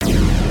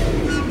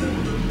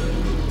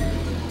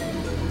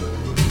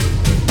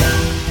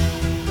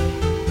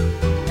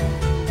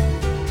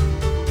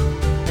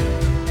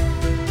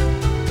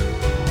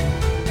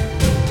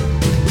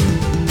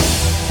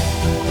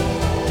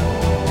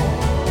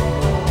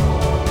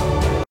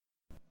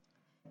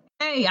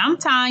Hey, I'm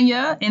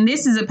Tanya, and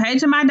this is a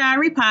Page of My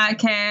Diary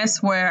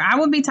podcast where I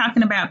will be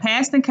talking about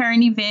past and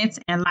current events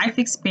and life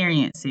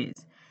experiences.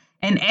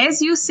 And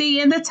as you see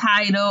in the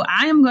title,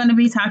 I am going to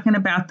be talking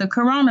about the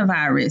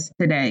coronavirus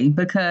today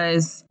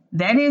because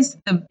that is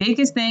the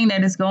biggest thing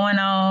that is going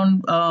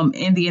on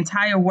in the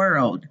entire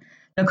world.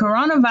 The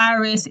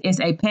coronavirus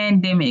is a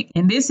pandemic,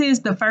 and this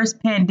is the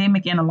first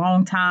pandemic in a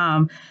long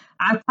time.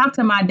 I talked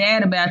to my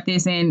dad about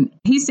this, and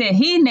he said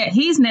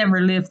he's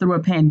never lived through a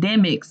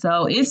pandemic.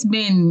 So it's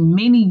been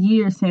many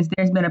years since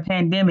there's been a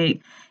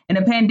pandemic, and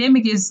a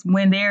pandemic is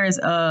when there is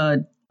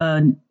a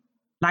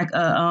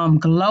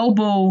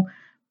global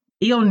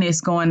illness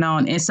going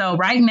on. And so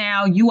right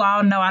now, you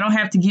all know I don't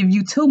have to give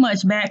you too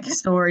much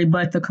backstory,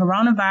 but the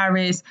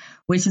coronavirus,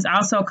 which is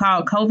also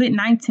called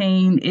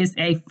COVID-19, is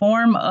a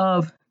form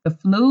of the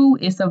flu.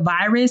 It's a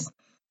virus.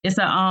 It's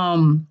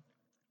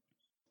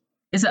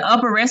an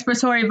upper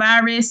respiratory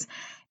virus,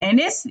 and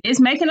it's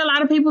making a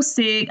lot of people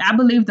sick. I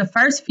believe the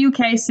first few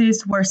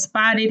cases were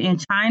spotted in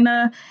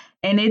China,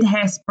 and it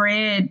has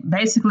spread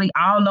basically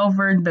all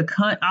over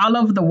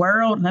the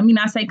world. Let me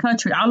not say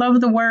country, all over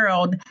the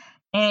world.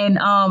 And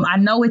I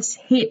know it's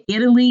hit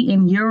Italy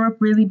and Europe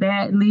really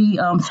badly,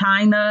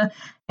 China,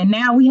 and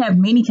now we have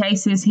many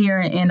cases here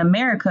in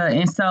America.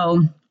 And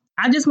so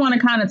I just want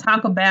to kind of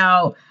talk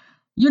about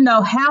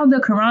how the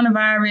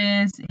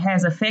coronavirus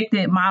has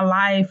affected my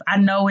life. I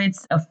know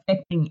it's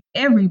affecting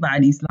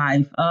everybody's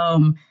life.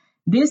 I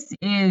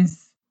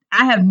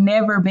have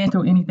never been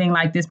through anything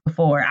like this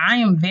before. I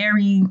am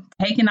very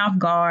taken off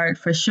guard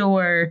for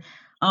sure.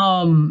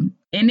 And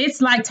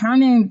it's like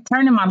turning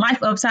my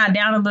life upside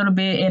down a little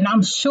bit. And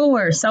I'm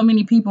sure so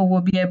many people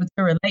will be able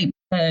to relate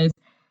because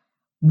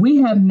we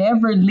have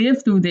never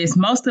lived through this.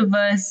 Most of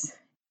us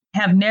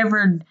have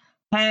never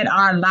had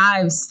our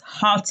lives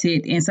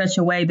halted in such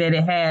a way that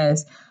it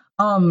has.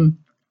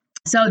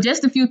 So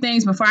just a few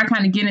things before I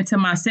kind of get into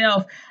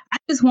myself. I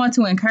just want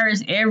to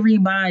encourage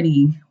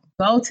everybody,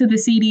 go to the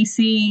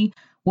CDC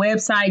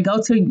website,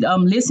 go to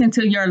listen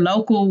to your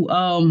local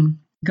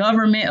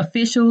government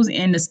officials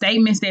and the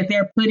statements that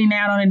they're putting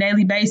out on a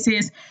daily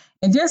basis,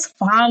 and just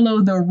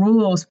follow the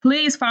rules.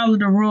 Please follow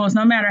the rules,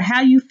 no matter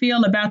how you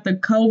feel about the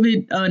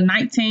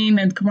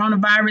COVID-19 and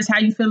coronavirus, how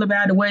you feel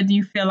about it, whether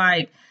you feel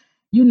like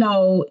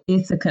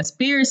it's a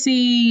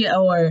conspiracy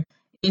or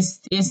it's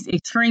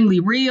extremely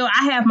real.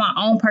 I have my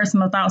own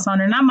personal thoughts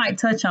on it, and I might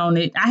touch on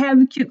it. I have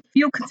a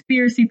few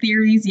conspiracy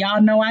theories.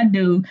 Y'all know I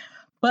do.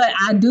 But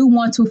I do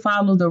want to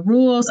follow the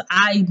rules.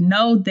 I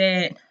know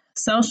that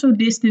social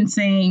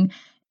distancing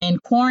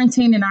and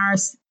quarantining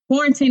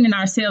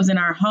ourselves in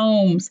our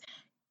homes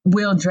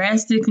will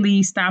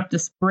drastically stop the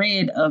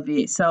spread of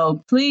it.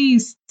 So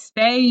please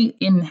stay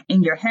in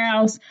your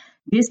house,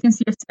 distance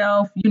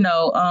yourself,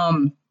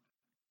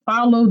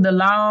 follow the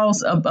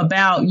laws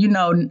about,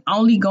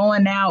 only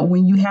going out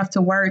when you have to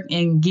work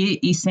and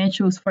get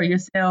essentials for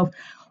yourself.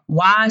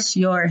 Wash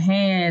your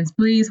hands.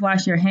 Please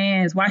wash your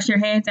hands. Wash your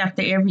hands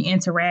after every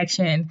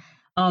interaction.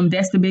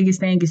 That's the biggest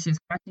thing is just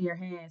washing your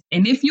hands.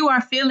 And if you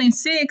are feeling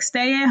sick,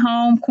 stay at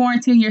home,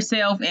 quarantine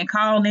yourself, and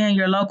call in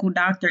your local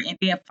doctor and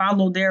then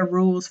follow their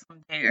rules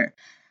from there.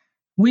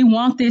 We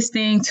want this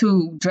thing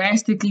to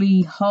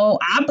drastically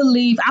hold. I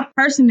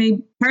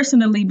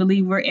personally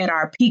believe we're at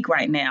our peak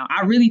right now.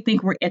 I really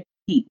think we're at the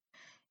peak.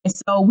 And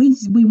so we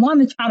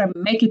want to try to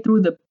make it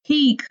through the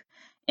peak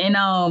and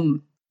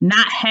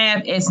not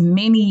have as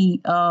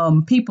many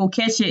people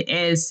catch it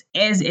as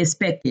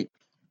expected.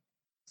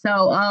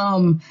 So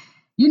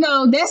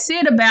that's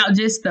it about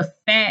just the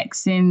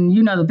facts and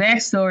the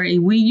backstory.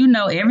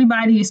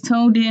 Everybody is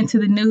tuned into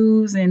the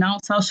news and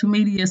on social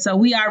media, so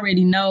we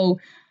already know.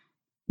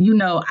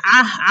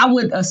 I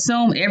would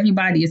assume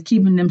everybody is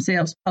keeping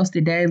themselves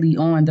posted daily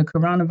on the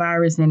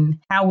coronavirus and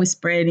how it's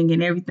spreading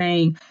and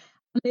everything.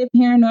 I live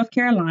here in North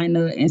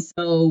Carolina, and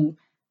so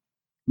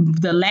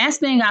the last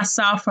thing I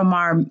saw from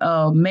our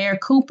Governor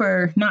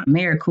Cooper,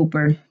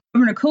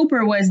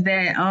 was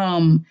that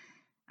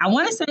I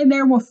want to say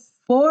there were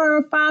 400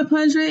 or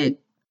 500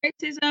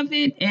 cases of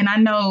it, and I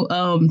know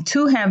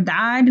 2 have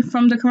died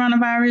from the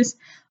coronavirus.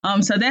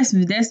 So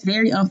that's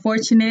very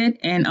unfortunate,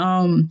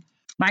 and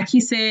like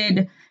he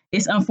said,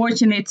 it's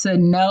unfortunate to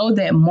know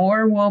that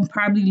more will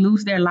probably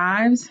lose their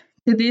lives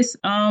to this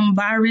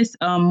virus.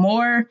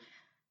 More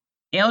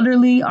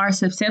elderly are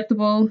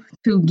susceptible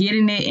to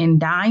getting it and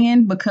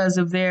dying because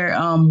of their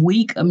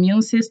weak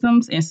immune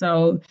systems. And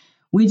so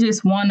we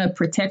just want to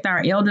protect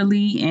our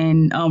elderly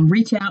and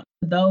reach out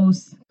to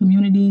those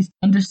communities,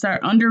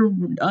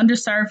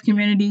 underserved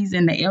communities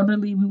and the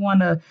elderly. We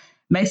want to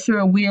make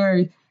sure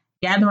we're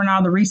gathering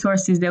all the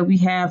resources that we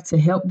have to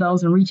help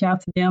those and reach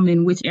out to them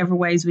in whichever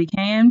ways we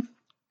can.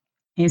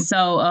 And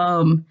so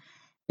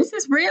this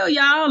is real,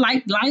 y'all.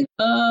 Like Cardi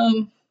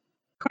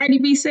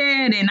B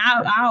said, and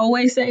I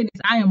always say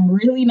this, I am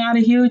really not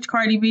a huge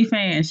Cardi B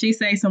fan. She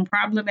says some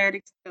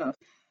problematic stuff,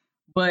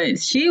 but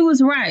she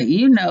was right.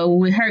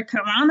 With her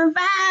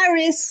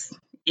coronavirus,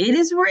 it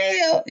is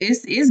real.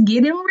 It's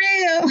getting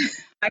real.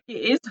 Like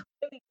it's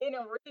really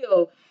getting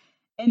real.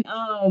 And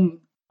oh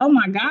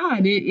my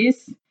God,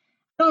 it's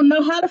don't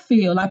know how to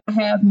feel. Like I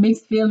have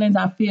mixed feelings.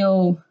 I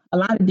feel a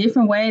lot of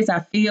different ways.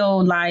 I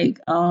feel like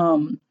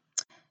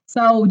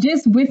so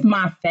just with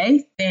my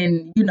faith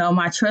and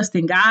my trust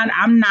in God,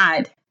 I'm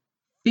not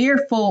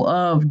fearful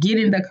of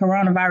getting the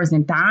coronavirus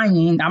and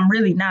dying. I'm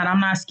really not. I'm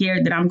not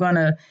scared that I'm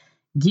gonna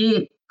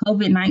get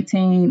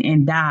COVID-19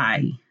 and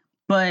die.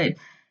 But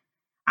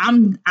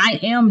I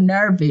am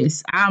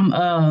nervous. I'm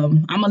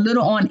a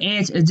little on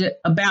edge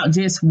about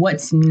just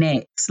what's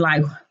next.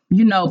 Like,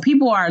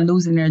 people are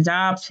losing their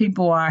jobs.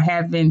 People are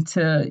having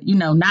to,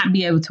 not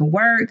be able to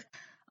work.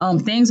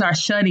 Things are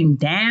shutting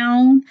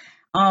down.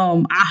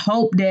 I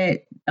hope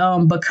that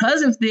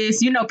because of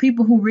this,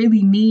 people who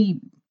really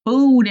need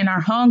food and are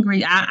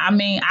hungry, I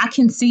mean, I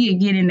can see it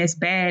getting as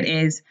bad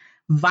as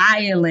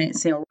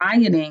violence and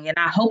rioting. And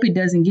I hope it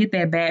doesn't get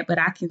that bad, but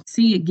I can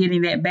see it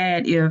getting that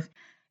bad if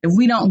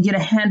we don't get a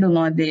handle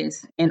on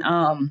this. And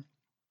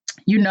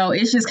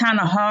it's just kind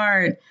of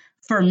hard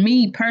for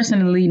me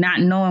personally,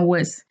 not knowing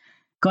what's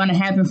going to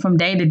happen from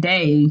day to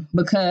day,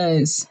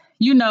 because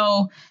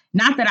not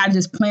that I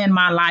just plan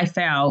my life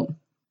out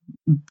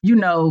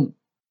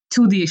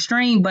to the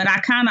extreme, but I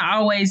kind of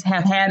always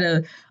have had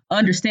a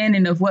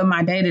understanding of what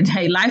my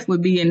day-to-day life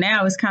would be. And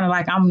now it's kind of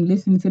like I'm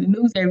listening to the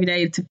news every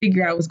day to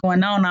figure out what's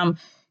going on. I'm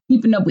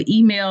keeping up with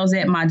emails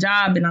at my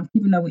job, and I'm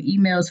keeping up with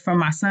emails from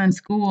my son's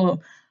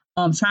school,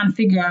 trying to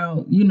figure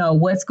out,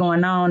 what's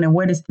going on and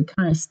what is the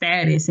current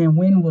status and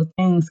when will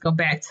things go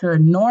back to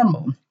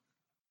normal.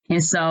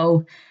 And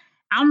so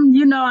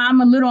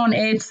I'm a little on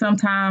edge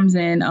sometimes,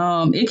 and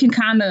it can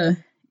kind of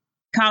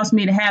cause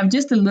me to have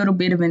just a little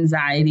bit of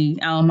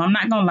anxiety. I'm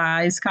not gonna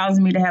lie, it's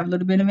causing me to have a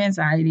little bit of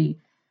anxiety.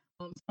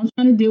 So I'm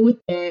trying to deal with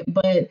that,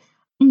 but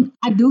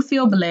I do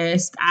feel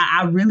blessed.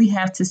 I really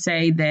have to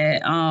say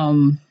that,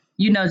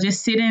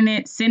 just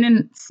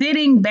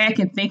sitting back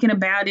and thinking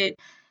about it,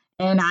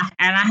 and I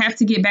have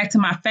to get back to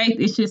my faith.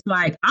 It's just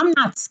like I'm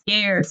not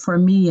scared for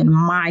me and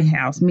my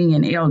house, me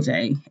and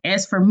LJ.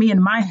 As for me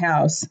and my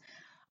house,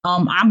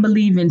 I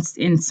believe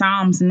in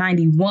Psalms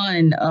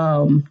 91.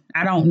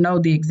 I don't know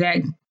the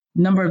exact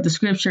number of the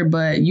scripture,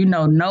 but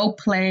no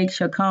plague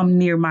shall come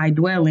near my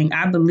dwelling.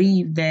 I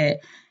believe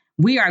that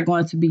we are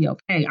going to be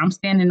okay. I'm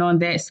standing on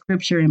that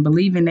scripture and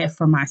believing that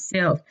for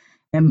myself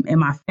and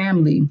my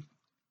family.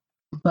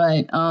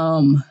 But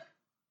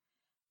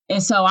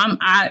and so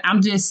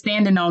I'm just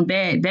standing on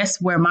that.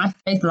 That's where my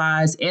faith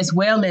lies, as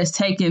well as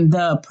taking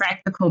the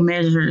practical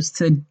measures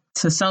to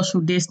social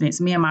distance.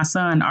 Me and my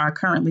son are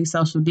currently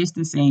social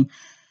distancing.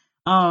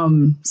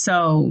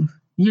 So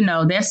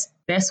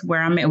that's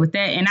where I'm at with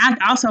that. And I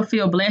also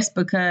feel blessed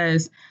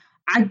because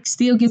I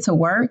still get to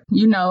work,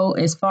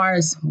 as far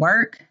as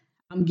work.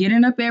 I'm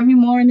getting up every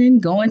morning,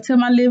 going to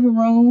my living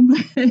room,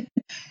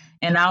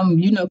 and I'm,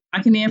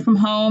 clocking in from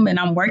home, and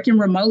I'm working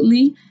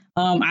remotely.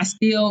 I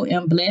still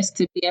am blessed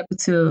to be able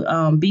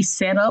to be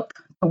set up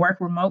to work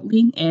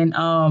remotely. And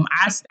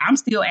I'm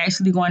still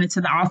actually going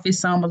into the office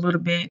some a little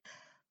bit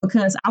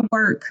because I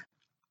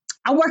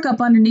work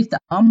up underneath the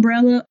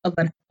umbrella of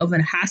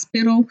a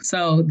hospital.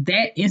 So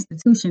that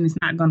institution is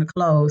not going to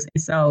close.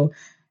 And so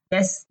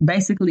that's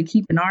basically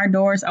keeping our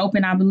doors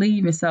open, I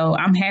believe. And so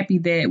I'm happy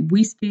that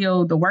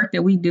the work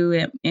that we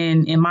do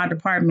in my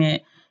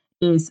department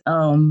is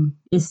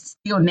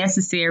still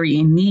necessary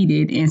and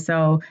needed. And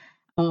so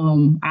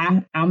I'm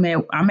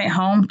at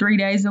home 3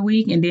 days a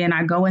week, and then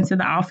I go into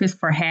the office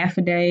for half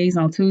a days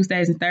on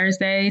Tuesdays and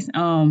Thursdays,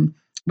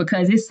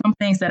 because it's some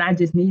things that I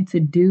just need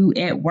to do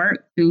at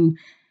work to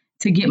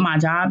get my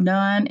job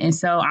done. And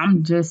so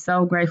I'm just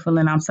so grateful,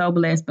 and I'm so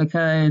blessed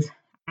because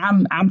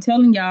I'm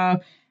telling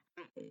y'all,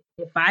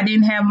 if I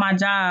didn't have my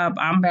job,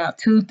 I'm about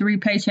 2-3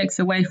 paychecks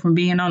away from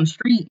being on the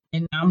street.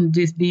 And I'm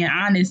just being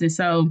honest. And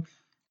so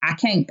I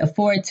can't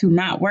afford to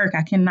not work.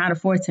 I cannot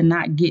afford to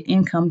not get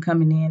income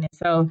coming in. And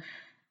so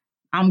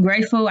I'm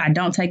grateful. I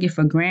don't take it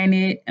for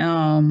granted.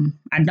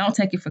 I don't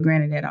take it for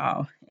granted at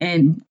all.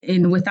 And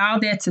with all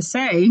that to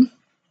say,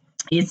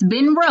 it's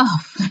been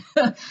rough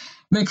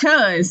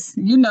because,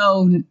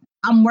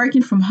 I'm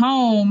working from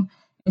home.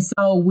 And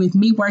so with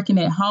me working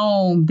at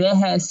home, that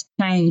has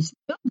changed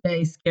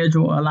LJ's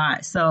schedule a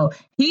lot. So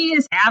he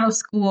is out of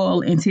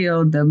school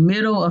until the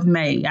middle of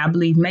May. I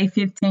believe May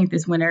 15th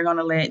is when they're going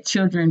to let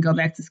children go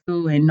back to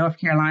school in North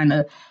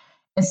Carolina.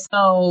 And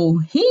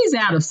so he's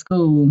out of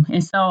school.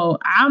 And so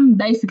I'm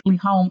basically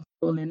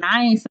homeschooling.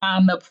 I ain't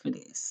signed up for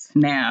this.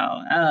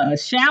 Now,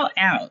 shout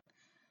out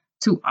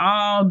to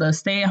all the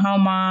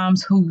stay-at-home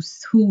moms who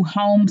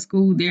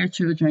homeschool their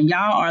children.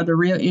 Y'all are the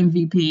real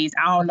MVPs.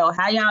 I don't know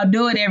how y'all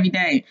do it every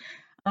day.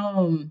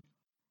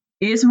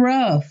 It's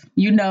rough.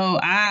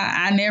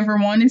 I never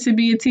wanted to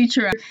be a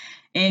teacher.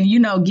 And,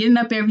 getting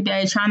up every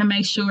day, trying to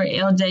make sure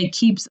LJ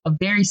keeps a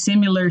very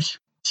similar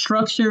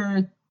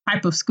structure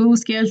type of school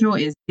schedule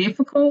is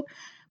difficult.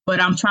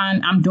 But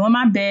I'm doing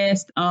my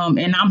best.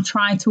 And I'm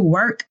trying to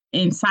work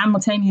and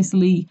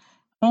simultaneously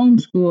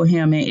homeschool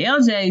him. And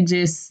LJ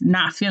just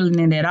not feeling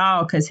it at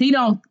all because he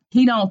don't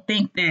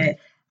think that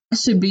I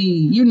should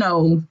be,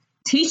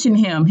 teaching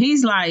him.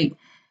 He's like,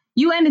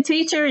 You ain't a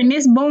teacher and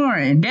it's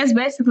boring. That's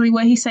basically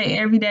what he say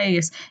every day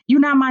is, you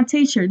not my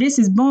teacher. This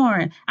is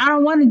boring. I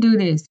don't want to do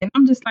this. And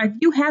I'm just like,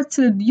 you have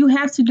to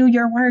do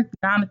your work,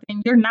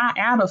 Jonathan. You're not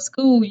out of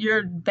school.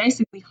 You're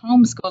basically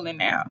homeschooling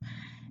now.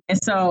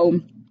 And so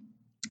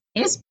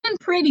it's been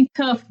pretty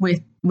tough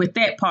with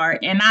that part.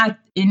 And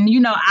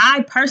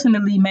I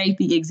personally made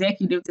the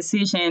executive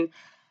decision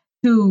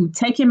to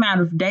take him out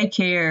of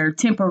daycare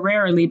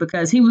temporarily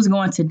because he was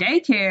going to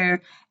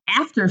daycare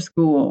after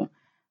school.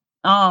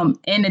 And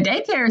the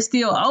daycare is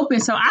still open,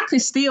 so I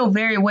could still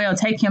very well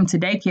take him to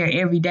daycare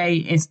every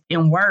day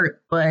and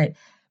work. But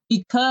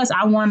because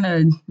I want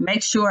to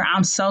make sure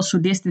I'm social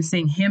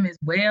distancing him as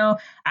well,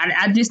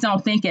 I just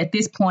don't think at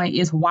this point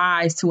it's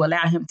wise to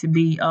allow him to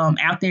be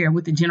out there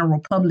with the general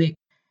public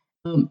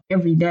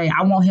every day.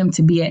 I want him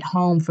to be at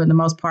home for the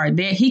most part.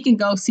 There, he can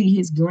go see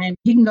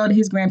he can go to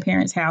his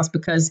grandparents' house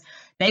because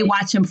they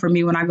watch him for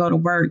me when I go to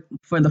work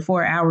for the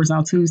 4 hours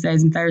on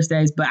Tuesdays and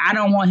Thursdays. But I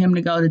don't want him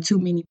to go to too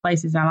many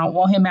places. I don't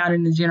want him out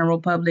in the general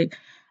public.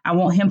 I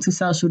want him to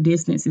social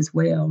distance as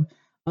well.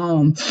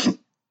 Um,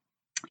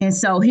 and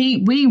so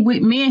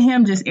me and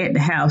him just at the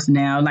house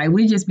now. Like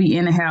we just be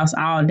in the house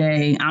all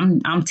day.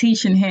 I'm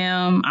teaching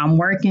him. I'm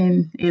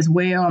working as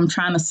well. I'm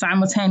trying to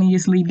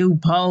simultaneously do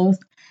both,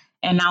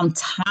 and I'm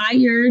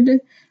tired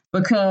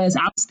because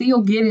I'm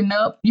still getting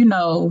up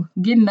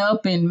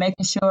and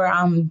making sure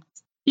I'm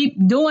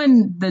keep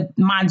doing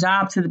my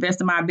job to the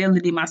best of my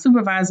ability. My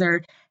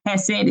supervisor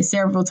has said it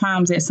several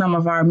times at some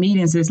of our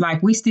meetings. It's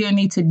like we still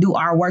need to do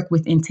our work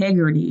with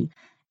integrity.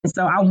 And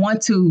so I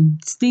want to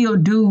still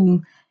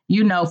do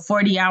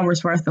 40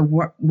 hours worth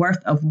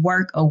of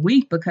work a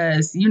week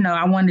because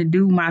I want to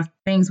do my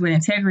things with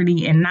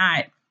integrity and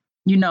not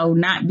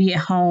be at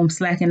home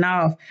slacking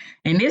off.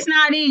 And it's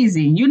not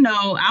easy.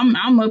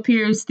 I'm up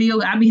here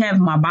still. I be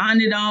having my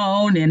bonnet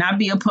on and I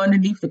be up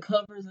underneath the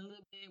covers a little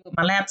bit with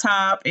my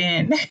laptop,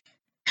 and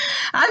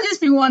I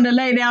just be wanting to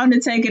lay down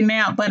and take a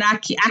nap, but I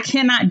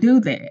cannot do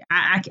that.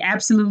 I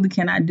absolutely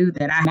cannot do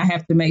that. I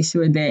have to make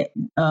sure that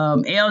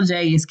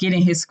LJ is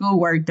getting his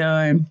schoolwork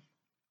done.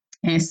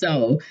 And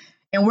so,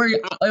 and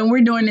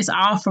we're doing this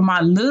all from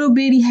my little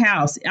bitty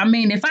house. I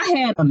mean, if I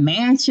had a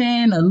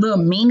mansion, a little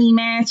mini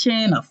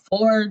mansion, a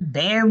 4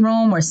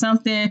 bedroom or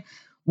something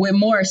with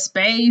more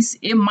space,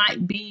 it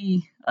might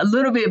be a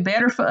little bit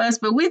better for us.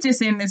 But we're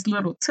just in this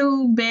little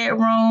 2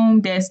 bedroom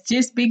that's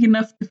just big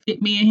enough to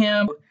fit me and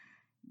him.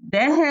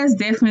 That has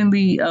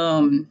definitely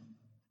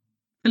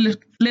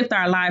flipped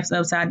our lives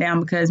upside down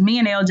because me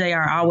and LJ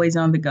are always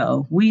on the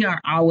go. We are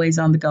always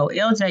on the go.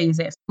 LJ is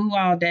at school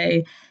all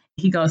day.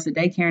 He goes to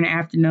daycare in the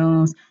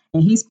afternoons,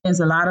 and he spends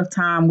a lot of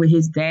time with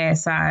his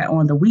dad's side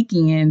on the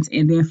weekends.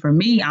 And then for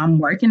me, I'm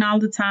working all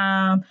the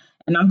time,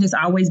 and I'm just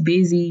always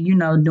busy,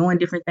 doing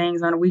different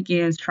things on the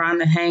weekends, trying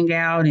to hang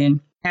out and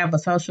have a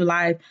social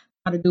life,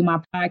 how to do my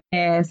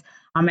podcast.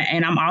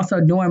 And I'm also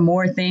doing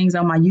more things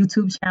on my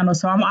YouTube channel.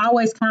 So I'm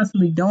always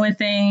constantly doing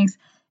things.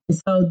 And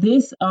so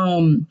this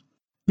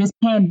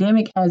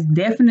pandemic has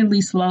definitely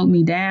slowed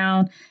me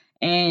down,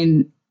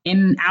 and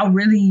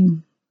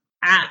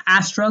I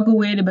struggle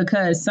with it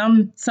because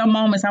some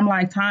moments I'm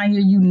like,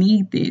 Tanya, you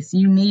need this.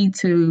 You need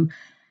to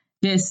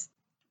just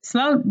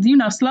slow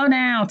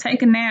down,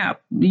 take a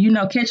nap,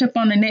 catch up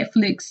on the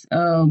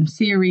Netflix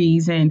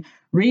series and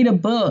read a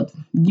book,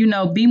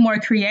 be more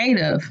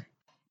creative.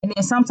 And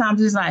then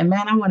sometimes it's like,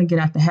 man, I want to get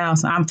out the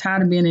house. I'm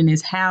tired of being in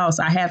this house.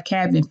 I have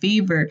cabin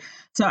fever.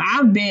 So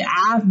I've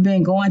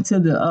been going to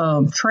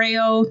the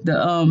trail,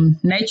 the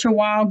nature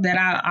walk that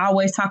I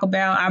always talk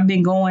about. I've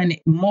been going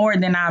more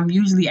than I'm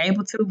usually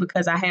able to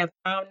because I have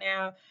time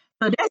now.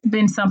 So that's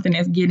been something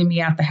that's getting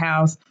me out the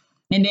house.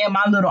 And then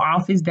my little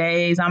office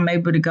days, I'm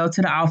able to go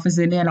to the office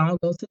and then I'll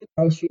go to the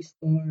grocery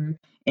store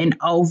and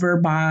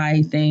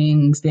overbuy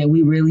things that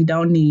we really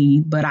don't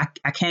need, but I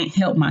can't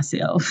help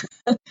myself.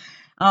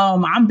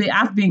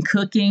 I've been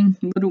cooking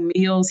little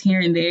meals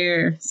here and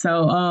there.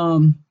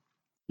 So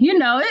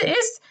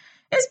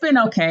it's been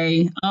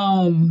okay.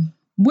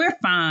 We're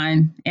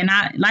fine. And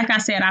like I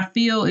said, I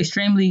feel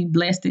extremely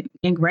blessed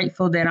and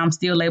grateful that I'm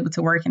still able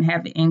to work and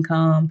have an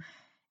income.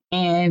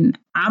 And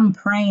I'm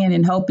praying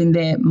and hoping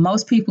that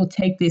most people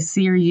take this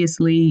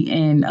seriously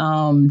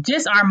and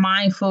just are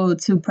mindful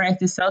to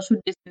practice social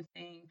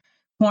distancing,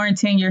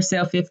 quarantine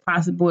yourself if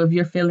possible if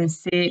you're feeling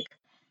sick.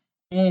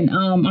 And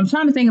I'm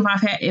trying to think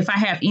if I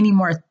have any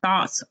more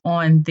thoughts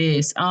on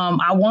this.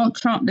 I want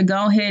Trump to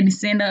go ahead and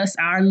send us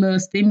our little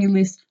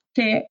stimulus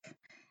check.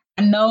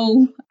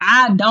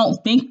 I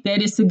don't think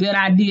that it's a good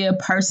idea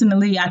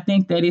personally. I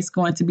think that it's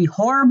going to be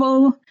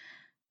horrible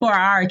for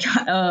our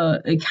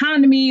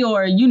economy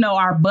or,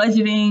 our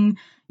budgeting.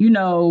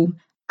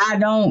 I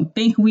don't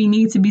think we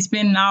need to be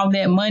spending all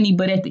that money.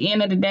 But at the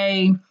end of the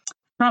day,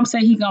 Trump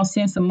said he's going to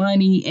send some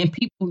money and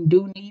people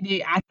do need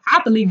it.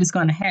 I believe it's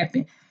going to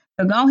happen.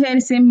 So go ahead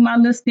and send me my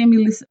little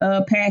stimulus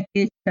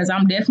package because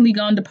I'm definitely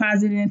going to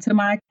deposit it into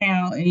my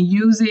account and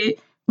use it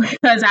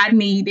because I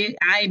need it.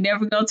 I ain't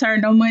never going to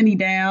turn no money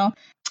down.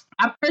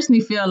 I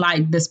personally feel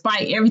like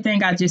despite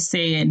everything I just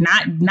said,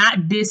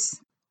 not this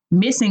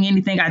missing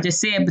anything I just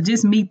said, but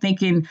just me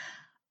thinking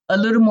a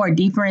little more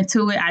deeper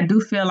into it, I do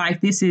feel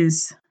like this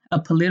is a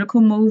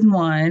political move.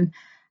 One,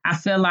 I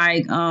feel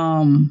like,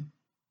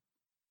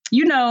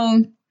 you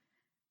know,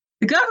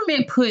 the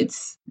government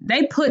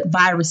put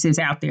viruses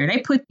out there. They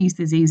put these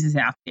diseases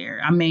out there.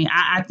 I mean,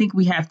 I think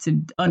we have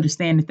to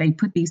understand that they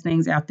put these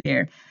things out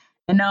there.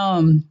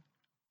 And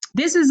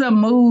this is a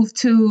move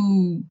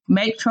to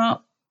make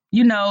Trump,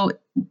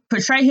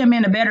 portray him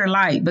in a better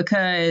light,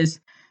 because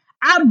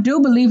I do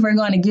believe we're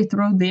going to get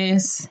through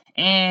this,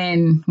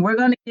 and we're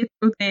going to get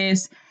through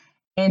this.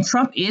 And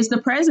Trump is the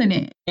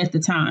president at the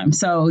time.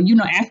 So,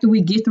 after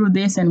we get through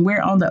this and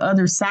we're on the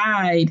other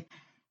side,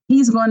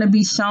 he's going to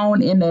be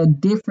shown in a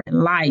different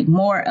light,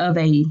 more of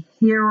a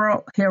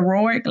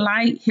heroic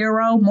light,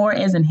 more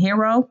as a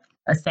hero,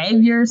 a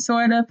savior,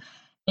 sort of.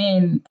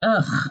 And,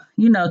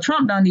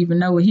 Trump don't even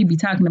know what he be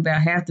talking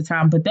about half the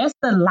time, but that's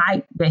the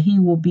light that he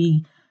will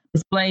be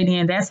displayed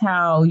in. That's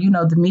how,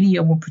 the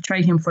media will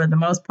portray him for the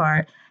most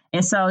part.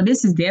 And so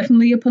this is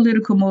definitely a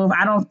political move.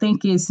 I don't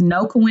think it's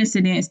no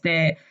coincidence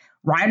that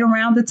right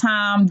around the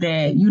time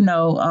that,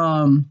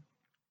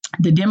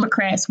 the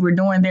Democrats were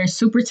doing their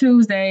Super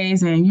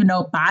Tuesdays, and,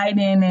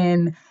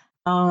 Biden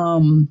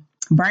and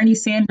Bernie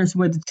Sanders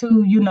were the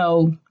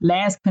two,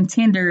 last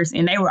contenders,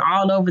 and they were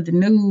all over the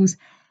news.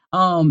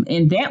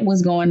 And that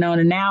was going on.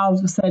 And now all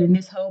of a sudden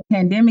this whole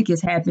pandemic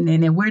is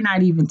happening, and we're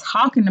not even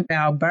talking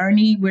about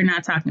Bernie. We're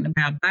not talking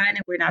about Biden.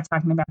 We're not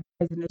talking about the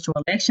presidential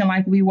election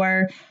like we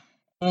were.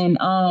 And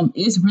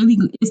this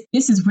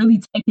is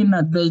really taking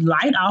the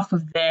light off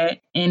of that,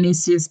 and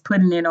it's just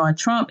putting it on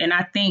Trump. And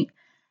I think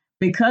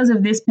because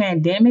of this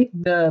pandemic,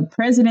 the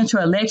presidential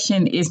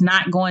election is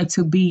not going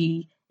to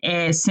be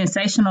as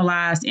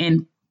sensationalized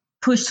and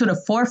pushed to the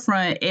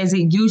forefront as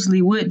it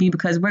usually would be,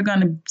 because we're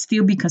going to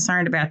still be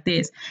concerned about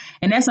this.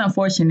 And that's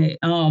unfortunate.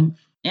 And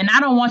I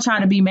don't want y'all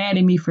to be mad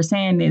at me for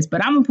saying this,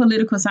 but I'm a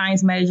political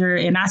science major,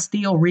 and I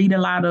still read a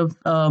lot of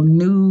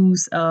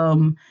news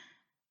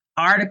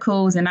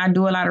articles, and I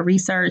do a lot of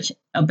research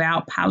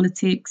about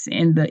politics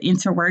and the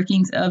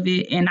interworkings of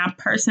it. And I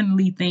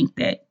personally think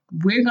that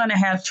we're going to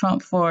have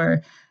Trump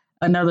for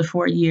another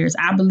 4 years.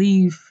 I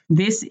believe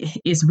this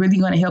is really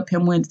going to help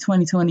him win the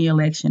 2020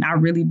 election. I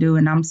really do.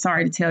 And I'm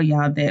sorry to tell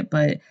y'all that,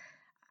 but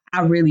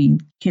I really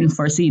can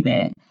foresee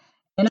that.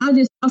 And I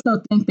just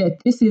also think that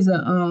this is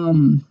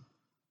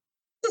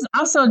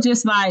also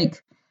just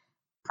like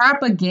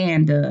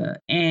propaganda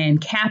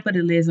and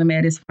capitalism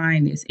at its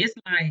finest. It's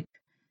like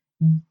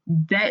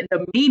that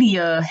the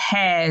media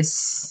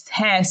has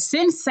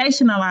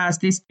sensationalized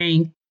this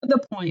thing to the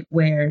point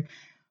where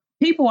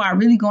people are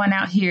really going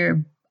out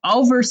here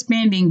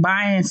overspending,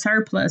 buying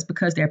surplus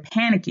because they're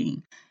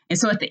panicking. And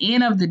so at the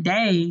end of the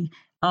day,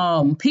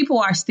 people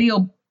are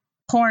still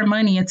pouring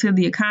money into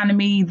the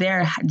economy.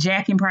 They're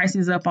jacking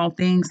prices up on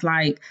things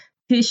like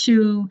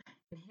tissue,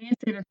 hand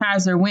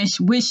sanitizer,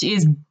 which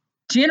is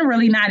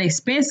generally not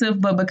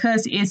expensive, but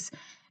because it's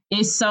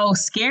so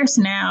scarce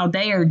now,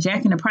 they are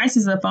jacking the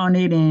prices up on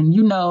it. And,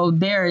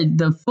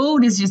 the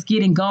food is just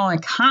getting going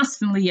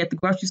constantly at the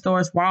grocery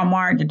stores,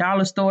 Walmart, the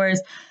dollar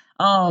stores.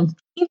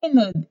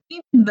 Even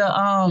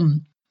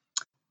the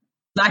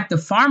like the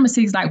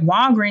pharmacies, like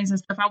Walgreens and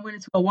stuff. I went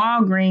into a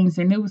Walgreens,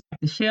 and it was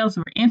like the shelves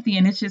were empty,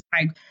 and it's just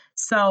like,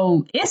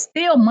 so it's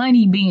still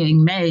money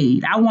being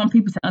made. I want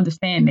people to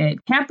understand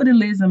that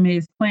capitalism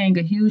is playing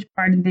a huge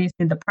part in this,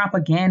 and the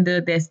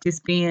propaganda that's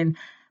just being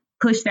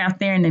pushed out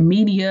there in the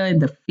media,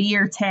 and the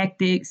fear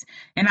tactics.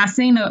 And I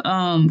seen a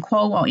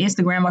quote on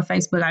Instagram or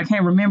Facebook, I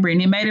can't remember, and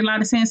it made a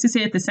lot of sense. It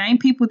said the same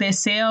people that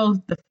sell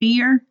the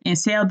fear and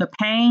sell the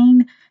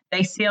pain,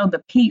 they sell the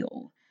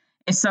pill.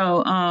 And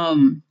so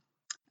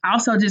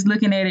also just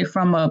looking at it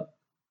from a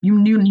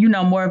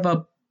more of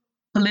a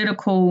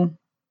political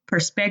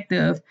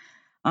perspective,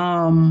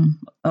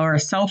 or a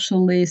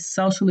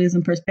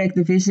socialism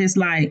perspective, it's just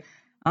like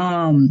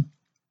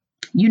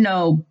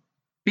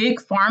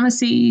big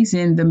pharmacies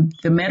and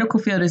the medical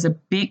field is a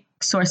big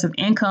source of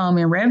income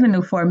and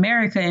revenue for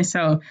America. And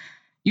so,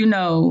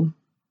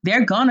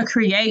 they're going to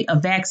create a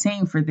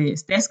vaccine for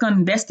this. That's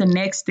the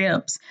next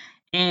steps.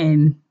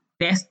 And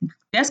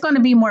that's going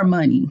to be more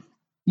money.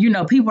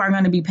 People are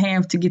going to be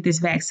paying to get this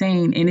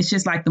vaccine. And it's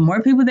just like the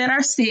more people that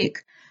are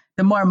sick,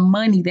 the more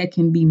money that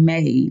can be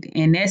made.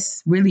 And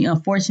that's really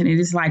unfortunate.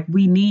 It's like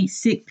we need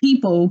sick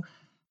people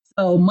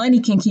so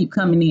money can keep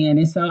coming in.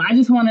 And so I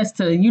just want us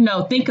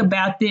to, think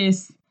about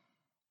this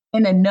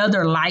in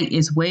another light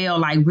as well,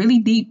 like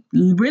really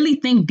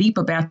think deep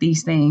about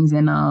these things.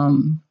 And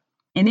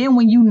then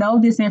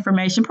when this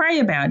information, pray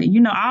about it.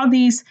 All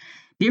these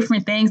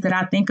different things that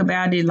I think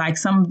about it, like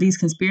some of these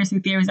conspiracy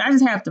theories, I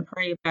just have to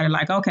pray about it.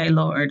 Like, okay,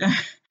 Lord,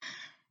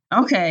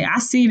 okay, I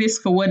see this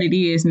for what it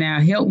is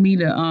now. Help me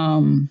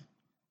to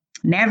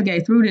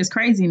navigate through this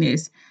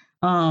craziness.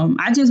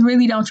 I just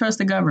really don't trust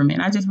the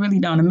government. I just really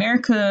don't.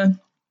 America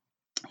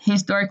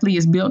historically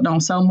is built on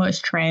so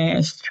much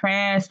trash.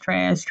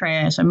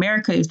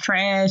 America is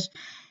trash,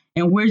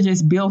 and we're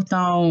just built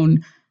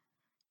on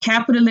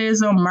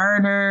capitalism,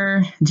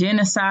 murder,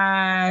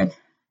 genocide,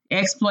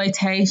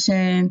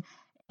 exploitation,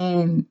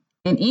 and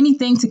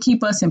anything to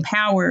keep us in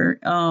power.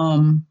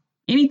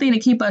 Anything to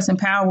keep us in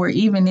power,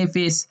 even if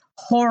it's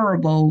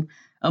horrible,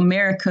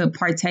 America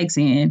partakes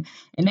in.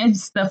 And that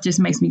stuff just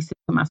makes me sick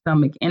to my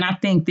stomach. And I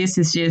think this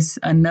is just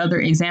another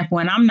example.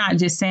 And I'm not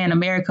just saying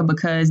America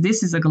because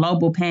this is a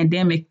global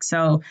pandemic.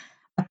 So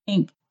I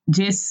think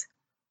just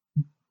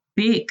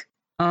big,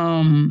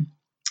 I'm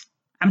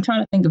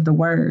trying to think of the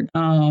word.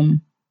 I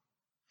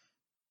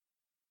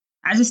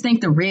just think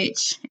the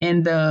rich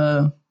and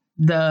the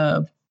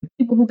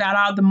people who got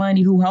all the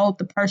money, who hold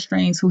the purse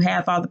strings, who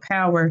have all the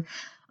power,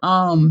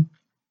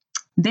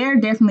 they're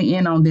definitely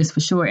in on this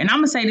for sure. And I'm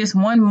gonna say this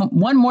one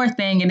more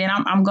thing, and then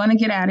I'm gonna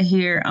get out of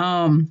here.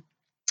 I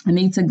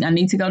need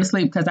to go to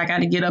sleep because I got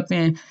to get up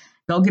and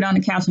go get on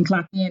the couch and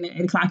clock in at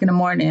 8 o'clock in the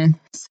morning.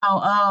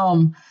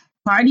 So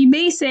Cardi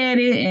B said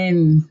it,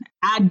 and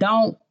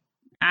Cardi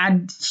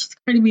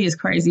B is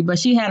crazy, but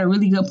she had a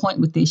really good point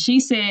with this. She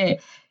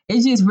said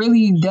it just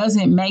really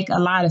doesn't make a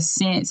lot of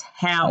sense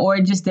or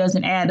it just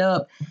doesn't add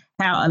up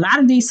how a lot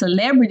of these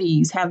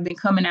celebrities have been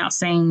coming out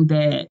saying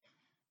that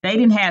they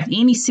didn't have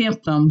any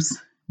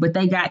symptoms, but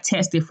they got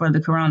tested for the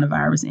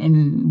coronavirus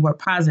and were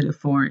positive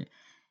for it.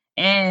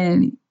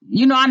 And,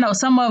 I know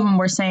some of them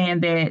were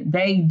saying that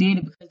they did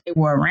it because they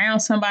were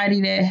around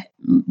somebody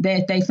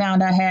that they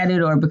found out had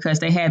it, or because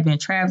they had been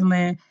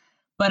traveling.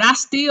 But I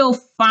still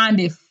find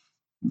it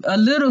a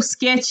little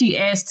sketchy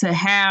as to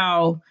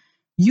how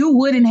you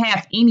wouldn't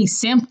have any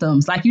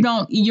symptoms. Like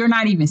you're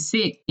not even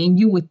sick, and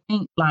you would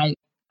think like,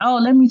 oh,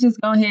 let me just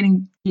go ahead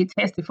and get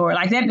tested for it.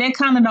 Like that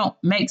kind of don't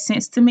make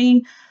sense to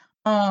me.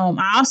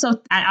 I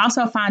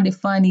also find it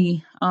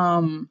funny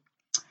how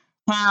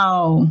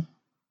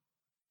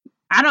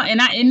I don't,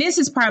 and this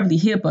is probably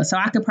HIPAA, so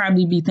I could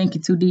probably be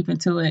thinking too deep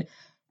into it.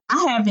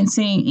 I haven't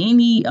seen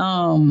any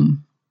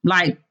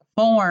like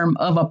form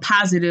of a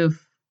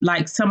positive,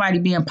 like somebody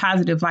being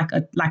positive, like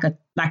a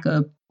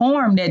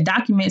form that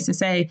documents and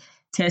say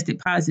tested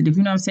positive.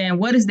 You know what I'm saying?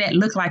 What does that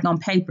look like on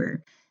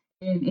paper?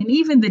 And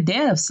even the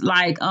deaths,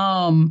 like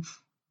I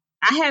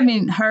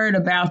haven't heard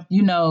about,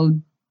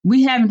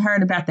 we haven't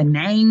heard about the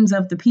names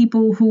of the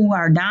people who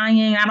are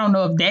dying. I don't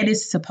know if that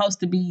is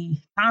supposed to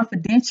be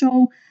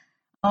confidential.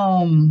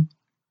 I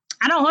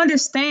don't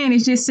understand.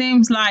 It just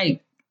seems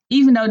like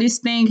even though this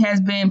thing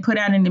has been put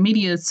out in the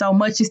media so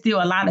much, it's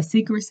still a lot of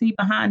secrecy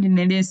behind it,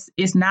 and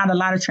it's not a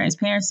lot of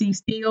transparency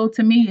still.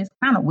 To me, it's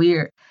kind of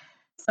weird.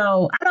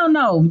 So I don't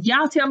know.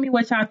 Y'all tell me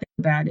what y'all think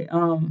about it.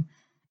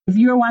 If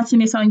you're watching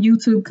this on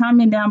YouTube,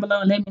 comment down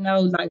below and let me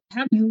know, like,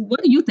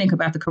 what do you think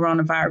about the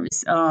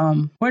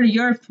coronavirus? What are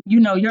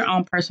your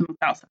own personal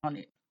thoughts on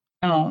it?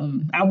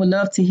 I would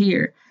love to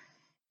hear.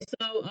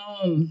 So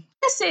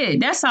that's it.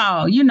 That's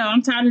all.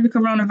 I'm tired of the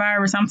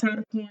coronavirus. I'm tired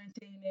of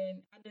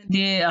quarantining. I done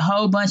did a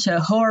whole bunch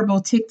of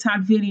horrible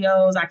TikTok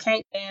videos. I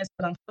can't dance,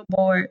 but I'm so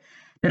bored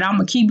that I'm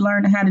gonna keep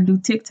learning how to do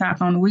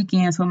TikTok on the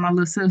weekends with my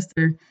little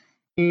sister.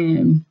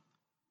 And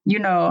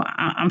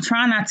I'm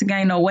trying not to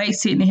gain no weight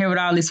sitting here with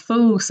all this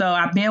food. So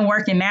I've been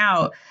working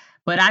out,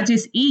 but I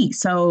just eat.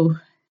 So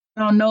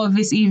I don't know if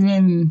it's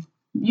even,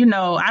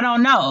 I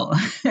don't know.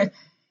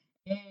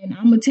 And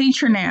I'm a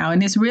teacher now,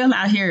 and it's real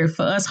out here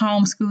for us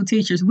homeschool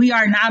teachers. We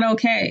are not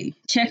okay.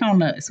 Check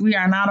on us. We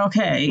are not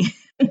okay.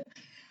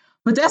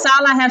 But that's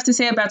all I have to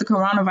say about the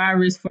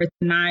coronavirus for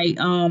tonight.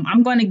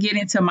 I'm going to get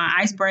into my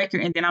icebreaker,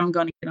 and then I'm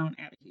going to get on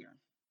out of here.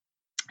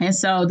 And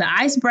so the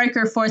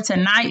icebreaker for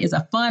tonight is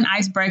a fun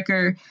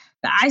icebreaker.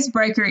 The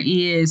icebreaker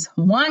is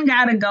one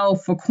gotta go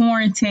for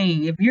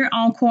quarantine. If you're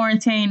on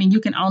quarantine and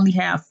you can only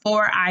have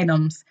 4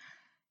 items,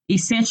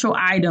 essential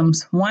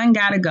items, one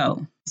gotta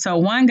go. So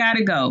one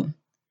gotta go.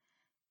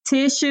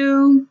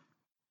 Tissue,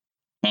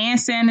 hand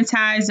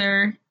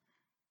sanitizer,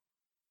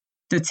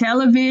 the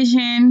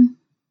television,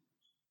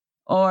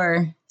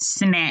 or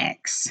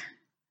snacks.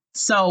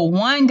 So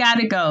one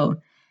gotta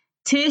go.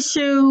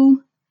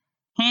 Tissue,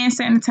 hand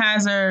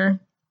sanitizer,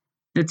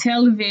 the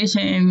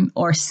television,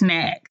 or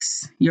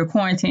snacks, your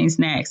quarantine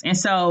snacks. And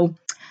so,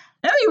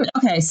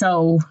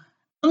 so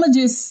I'm going to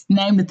just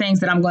name the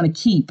things that I'm going to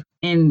keep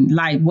and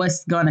like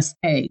what's going to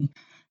stay.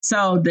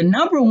 So the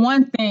number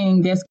one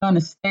thing that's going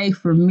to stay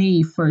for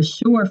me for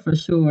sure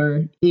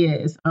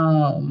is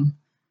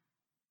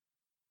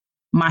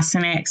my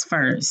snacks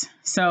first.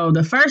 So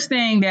the first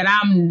thing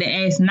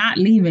that's not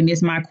leaving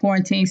is my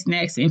quarantine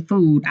snacks and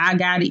food. I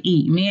got to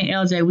eat. Me and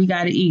LJ, we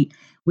got to eat.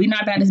 We're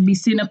not about to be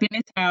sitting up in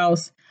this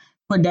house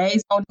for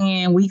days on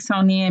end, weeks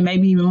on end,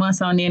 maybe even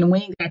months on end, and we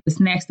ain't got the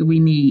snacks that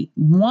we need.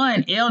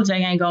 One, LJ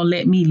ain't gonna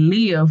let me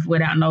live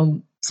without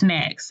no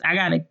snacks. I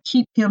gotta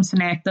keep him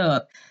snacked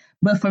up.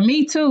 But for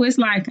me too, it's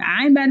like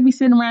I ain't about to be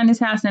sitting around this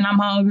house and I'm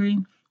hungry.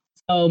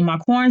 So my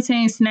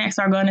quarantine snacks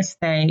are gonna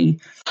stay.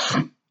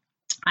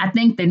 I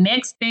think the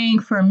next thing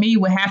for me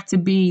would have to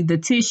be the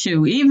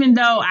tissue. Even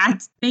though I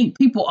think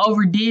people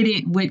overdid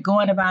it with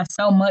going to buy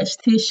so much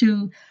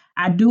tissue,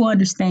 I do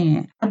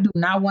understand. I do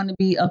not want to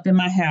be up in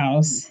my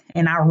house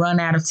and I run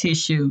out of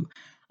tissue.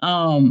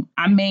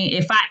 I mean,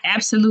 if I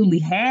absolutely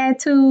had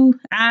to,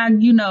 I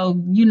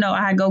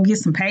go get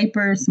some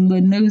paper, some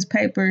little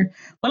newspaper.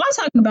 Well, I'm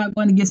talking about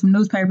going to get some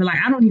newspaper. Like,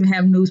 I don't even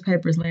have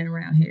newspapers laying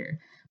around here.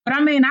 But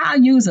I mean, I'll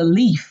use a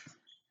leaf.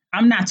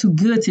 I'm not too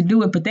good to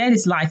do it, but that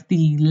is like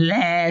the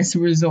last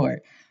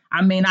resort.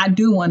 I mean, I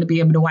do want to be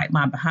able to wipe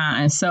my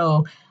behind.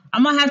 So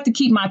I'm gonna have to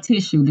keep my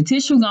tissue. The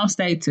tissue gonna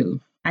stay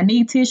too. I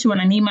need tissue and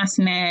I need my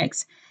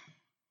snacks.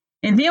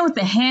 And then with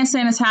the hand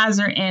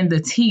sanitizer and the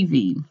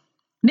TV,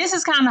 this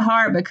is kind of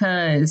hard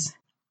because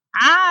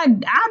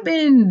I've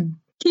been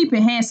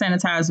keeping hand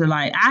sanitizer.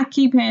 Like, I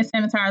keep hand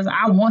sanitizer.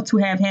 I want to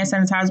have hand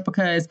sanitizer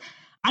because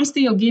I'm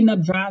still getting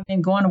up,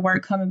 driving, going to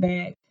work, coming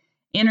back.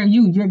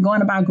 You're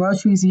going about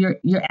groceries. You're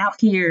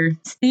out here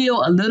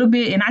still a little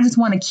bit, and I just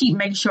want to keep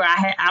making sure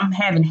I'm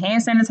having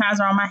hand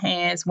sanitizer on my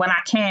hands when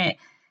I can't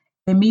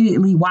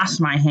immediately wash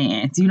my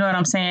hands. You know what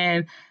I'm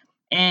saying?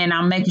 And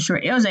I'm making sure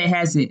LJ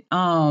has it.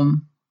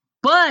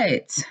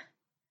 But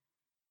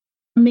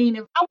I mean,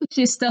 if I was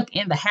just stuck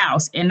in the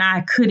house and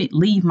I couldn't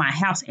leave my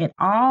house at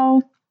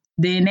all,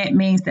 then that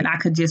means that I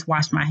could just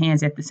wash my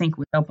hands at the sink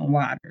with open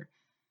water.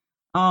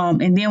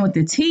 And then with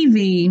the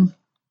TV,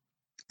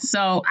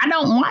 so I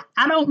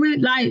don't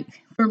really like,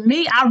 for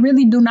me, I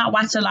really do not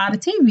watch a lot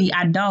of TV.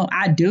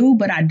 I do,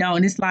 but I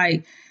don't. It's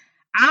like,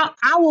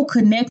 I will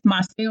connect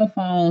my cell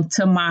phone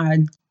to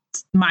my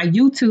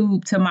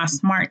YouTube to my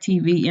smart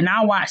TV and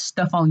I watch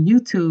stuff on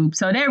YouTube.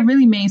 So that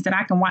really means that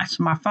I can watch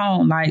my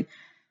phone. Like,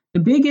 the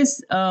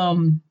biggest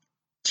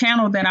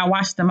channel that I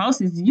watch the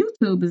most is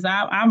YouTube.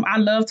 I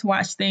love to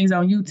watch things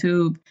on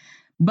YouTube.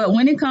 But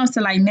when it comes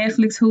to like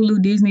Netflix,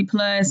 Hulu, Disney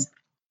Plus,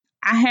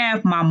 I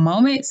have my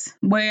moments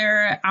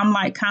where I'm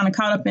like kind of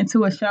caught up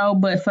into a show,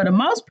 but for the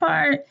most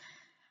part,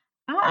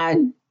 I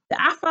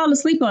fall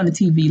asleep on the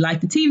TV. Like,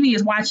 the TV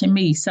is watching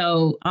me.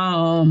 So,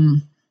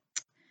 one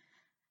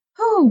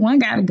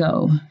gotta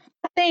go.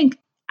 I think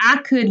I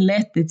could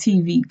let the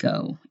TV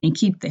go and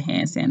keep the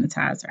hand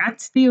sanitizer. I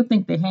still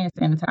think the hand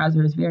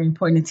sanitizer is very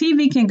important. The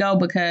TV can go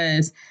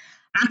because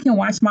I can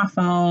watch my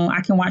phone.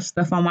 I can watch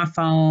stuff on my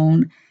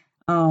phone.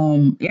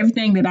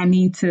 Everything that I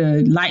need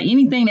to, like,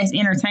 anything that's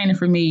entertaining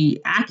for me,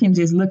 I can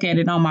just look at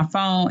it on my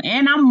phone.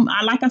 And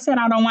like I said,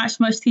 I don't watch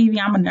much TV.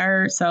 I'm a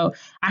nerd, so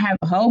I have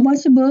a whole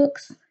bunch of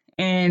books,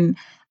 and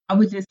I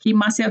would just keep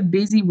myself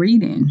busy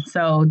reading.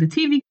 So the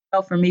TV can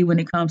go for me when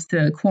it comes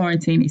to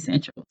quarantine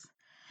essentials.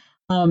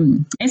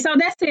 And so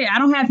that's it. I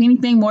don't have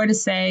anything more to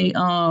say.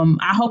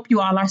 I hope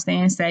you all are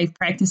staying safe,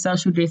 practice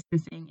social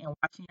distancing, and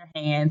washing your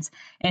hands.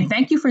 And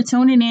thank you for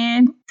tuning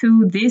in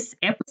to this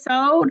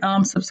episode.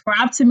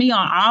 Subscribe to me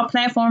on all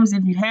platforms.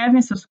 If you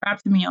haven't,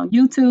 subscribe to me on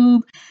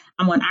YouTube.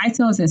 I'm on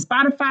iTunes and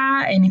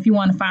Spotify. And if you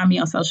want to find me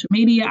on social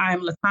media, I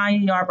am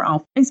Latanya Yarber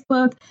on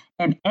Facebook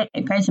and at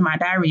A Page in My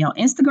Diary on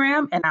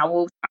Instagram. And I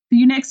will talk to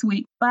you next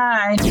week.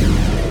 Bye.